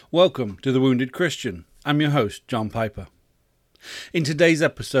Welcome to The Wounded Christian. I'm your host, John Piper. In today's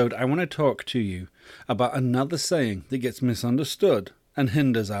episode, I want to talk to you about another saying that gets misunderstood and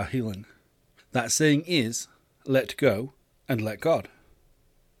hinders our healing. That saying is, let go and let God.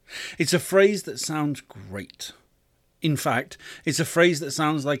 It's a phrase that sounds great. In fact, it's a phrase that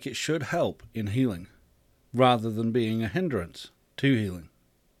sounds like it should help in healing, rather than being a hindrance to healing.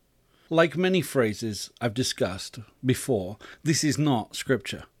 Like many phrases I've discussed before, this is not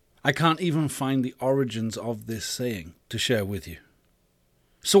scripture. I can't even find the origins of this saying to share with you.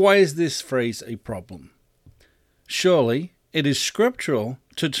 So why is this phrase a problem? Surely it is scriptural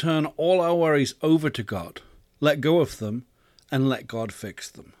to turn all our worries over to God, let go of them, and let God fix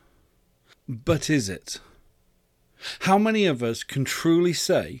them. But is it? How many of us can truly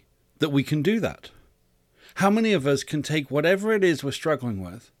say that we can do that? How many of us can take whatever it is we're struggling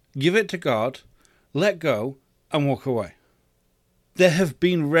with, give it to God, let go, and walk away? There have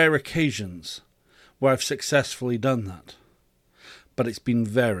been rare occasions where I've successfully done that, but it's been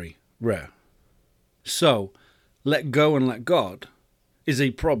very rare. So, let go and let God is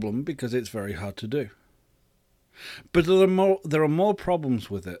a problem because it's very hard to do. But there are more problems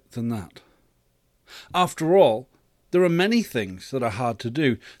with it than that. After all, there are many things that are hard to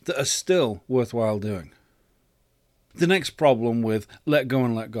do that are still worthwhile doing. The next problem with let go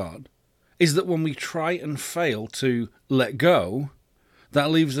and let God is that when we try and fail to let go, that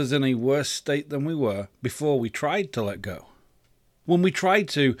leaves us in a worse state than we were before we tried to let go. When we try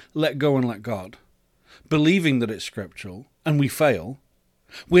to let go and let God, believing that it's scriptural, and we fail,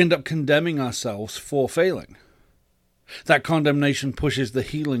 we end up condemning ourselves for failing. That condemnation pushes the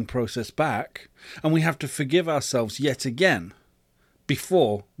healing process back, and we have to forgive ourselves yet again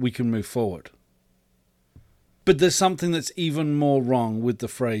before we can move forward. But there's something that's even more wrong with the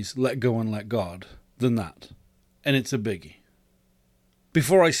phrase, let go and let God, than that. And it's a biggie.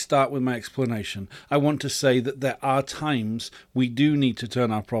 Before I start with my explanation, I want to say that there are times we do need to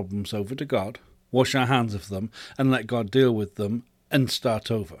turn our problems over to God, wash our hands of them, and let God deal with them, and start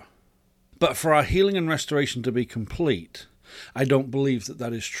over. But for our healing and restoration to be complete, I don't believe that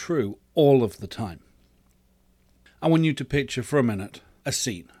that is true all of the time. I want you to picture for a minute a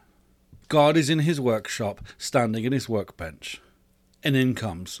scene. God is in his workshop, standing at his workbench, and in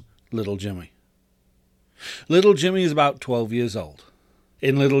comes little Jimmy. Little Jimmy is about 12 years old.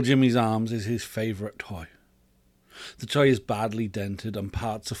 In little Jimmy's arms is his favourite toy. The toy is badly dented and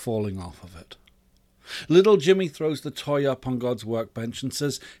parts are falling off of it. Little Jimmy throws the toy up on God's workbench and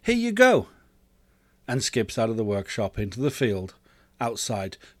says, "Here you go," and skips out of the workshop into the field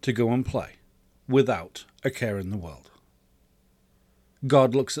outside to go and play, without a care in the world.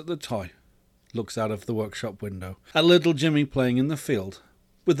 God looks at the toy, looks out of the workshop window at little Jimmy playing in the field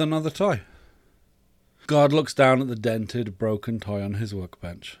with another toy. God looks down at the dented, broken toy on his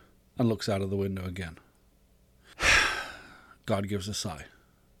workbench and looks out of the window again. God gives a sigh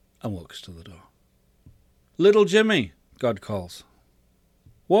and walks to the door. "Little Jimmy," God calls.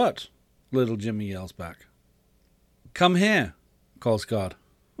 "What?" little Jimmy yells back. "Come here," calls God.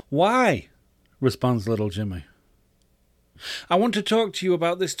 "Why?" responds little Jimmy. "I want to talk to you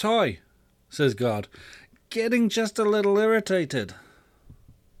about this toy," says God, getting just a little irritated.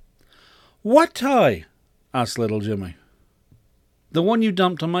 "What toy?" asks little Jimmy. "The one you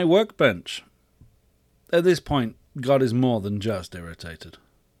dumped on my workbench." At this point, God is more than just irritated.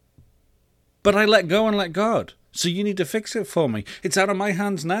 "But I let go and let God, so you need to fix it for me. It's out of my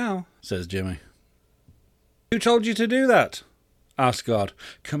hands now," says Jimmy. "Who told you to do that?" asks God,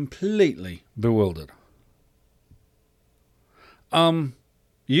 completely bewildered.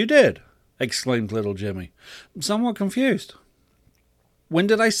 You did," exclaimed little Jimmy, somewhat confused. "When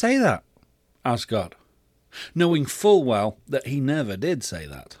did I say that?" asked God, knowing full well that he never did say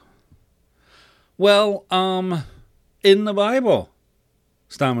that. "Well, in the Bible,"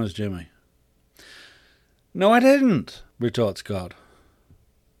 stammers Jimmy. "No, I didn't," retorts God.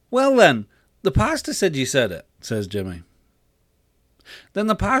 "Well then, the pastor said you said it," says Jimmy. "Then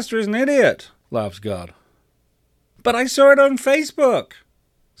the pastor is an idiot," laughs God. "But I saw it on Facebook,"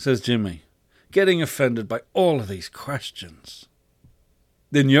 says Jimmy, getting offended by all of these questions.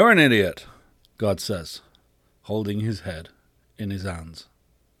 "Then you're an idiot," God says, holding his head in his hands.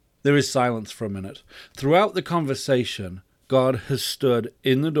 There is silence for a minute. Throughout the conversation, God has stood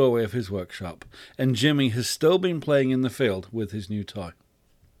in the doorway of his workshop, and Jimmy has still been playing in the field with his new toy.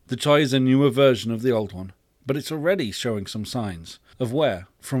 The toy is a newer version of the old one, but it's already showing some signs of where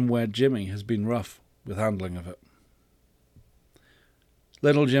Jimmy has been rough with handling of it.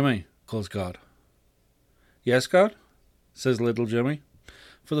 "Little Jimmy," calls God. "Yes, God?" says little Jimmy,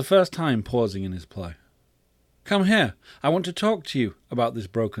 for the first time pausing in his play. Come here, I want to talk to you about this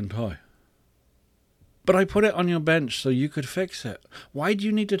broken toy. But I put it on your bench so you could fix it. Why do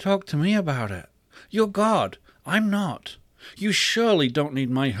you need to talk to me about it? You're God, I'm not. You surely don't need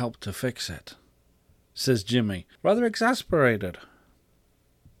my help to fix it, says Jimmy, rather exasperated.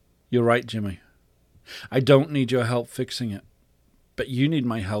 You're right, Jimmy. I don't need your help fixing it, but you need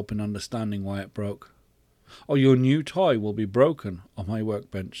my help in understanding why it broke. Or your new toy will be broken on my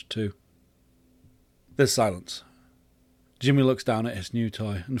workbench too. There's silence. Jimmy looks down at his new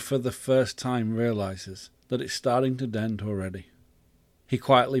toy and for the first time realizes that it's starting to dent already. He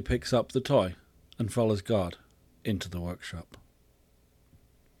quietly picks up the toy and follows God into the workshop.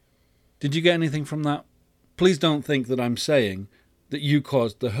 Did you get anything from that? Please don't think that I'm saying that you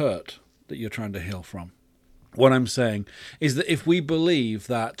caused the hurt that you're trying to heal from. What I'm saying is that if we believe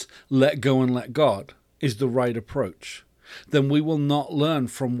that let go and let God is the right approach, then we will not learn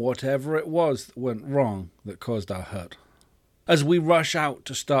from whatever it was that went wrong that caused our hurt. As we rush out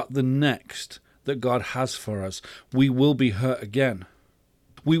to start the next that God has for us, we will be hurt again.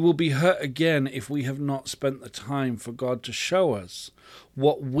 We will be hurt again if we have not spent the time for God to show us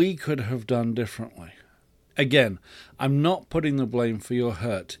what we could have done differently. Again, I'm not putting the blame for your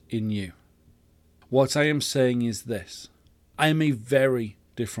hurt in you. What I am saying is this: I am a very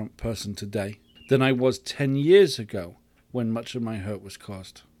different person today than I was 10 years ago when much of my hurt was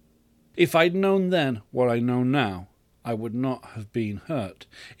caused. If I'd known then what I know now, I would not have been hurt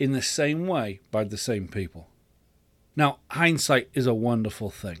in the same way by the same people. Now, hindsight is a wonderful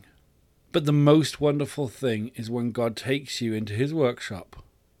thing, but the most wonderful thing is when God takes you into his workshop,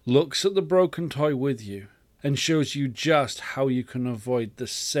 looks at the broken toy with you, and shows you just how you can avoid the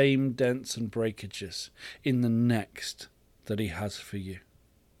same dents and breakages in the next that he has for you.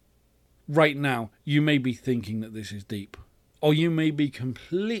 Right now, you may be thinking that this is deep, or you may be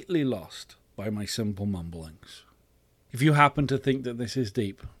completely lost by my simple mumblings. If you happen to think that this is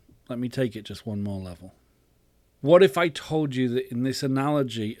deep, let me take it just one more level. What if I told you that in this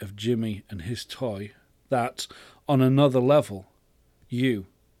analogy of Jimmy and his toy, that on another level, you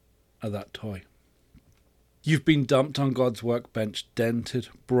are that toy? You've been dumped on God's workbench, dented,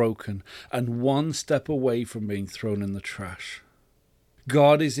 broken, and one step away from being thrown in the trash.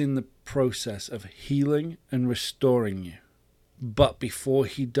 God is in the process of healing and restoring you. But before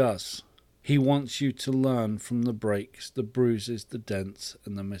he does, he wants you to learn from the breaks, the bruises, the dents,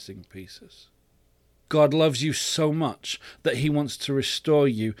 and the missing pieces. God loves you so much that he wants to restore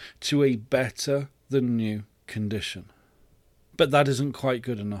you to a better than new condition. But that isn't quite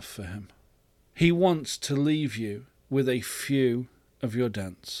good enough for him. He wants to leave you with a few of your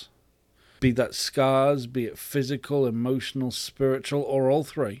dents. Be that scars, be it physical, emotional, spiritual, or all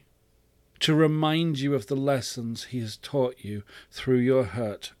three, to remind you of the lessons he has taught you through your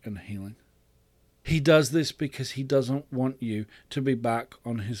hurt and healing. He does this because he doesn't want you to be back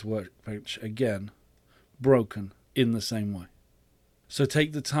on his workbench again, broken in the same way. So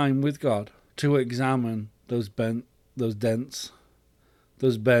take the time with God to examine those dents,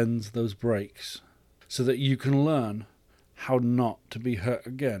 those bends, those breaks, so that you can learn how not to be hurt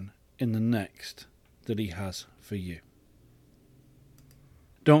again in the next that he has for you.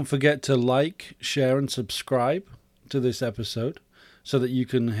 Don't forget to like, share, and subscribe to this episode so that you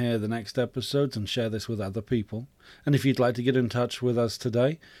can hear the next episodes and share this with other people. And if you'd like to get in touch with us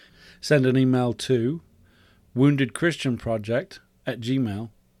today, send an email to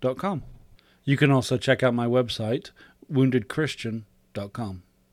woundedchristianproject@gmail.com. You can also check out my website, woundedchristian.com.